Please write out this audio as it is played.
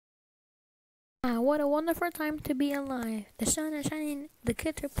What a wonderful time to be alive. The sun is shining, the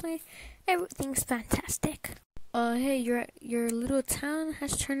kids are playing, everything's fantastic. Hey, your little town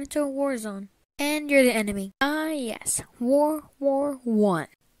has turned into a war zone. And you're the enemy. Yes, War 1.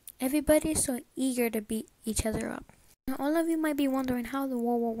 Everybody's so eager to beat each other up. Now, all of you might be wondering how the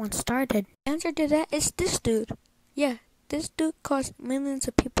World War One started. The answer to that is this dude. Yeah, this dude cost millions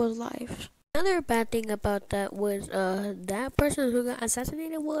of people's lives. Another bad thing about that was that person who got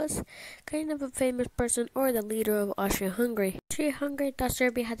assassinated was kind of a famous person or the leader of Austria-Hungary. Austria-Hungary thought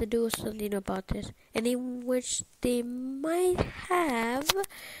Serbia had to do something about this, and in which they might have.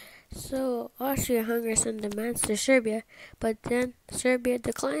 So Austria-Hungary sent demands to Serbia, but then Serbia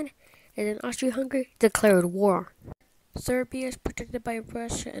declined, and then Austria-Hungary declared war. Serbia is protected by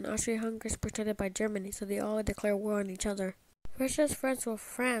Russia, and Austria-Hungary is protected by Germany, so they all declare war on each other. Russia's friends with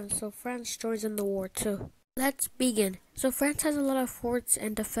France, so France joins in the war too. Let's begin. So France has a lot of forts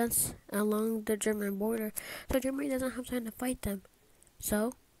and defense along the German border, so Germany doesn't have time to fight them.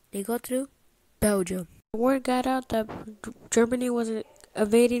 So they go through Belgium. The word got out that Germany was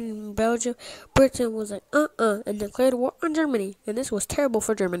invading Belgium. Britain was like, and declared war on Germany, and this was terrible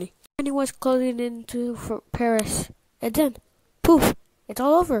for Germany. Germany was closing into Paris, and then, poof, it's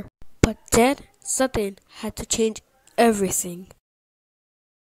all over. But then something had to change everything.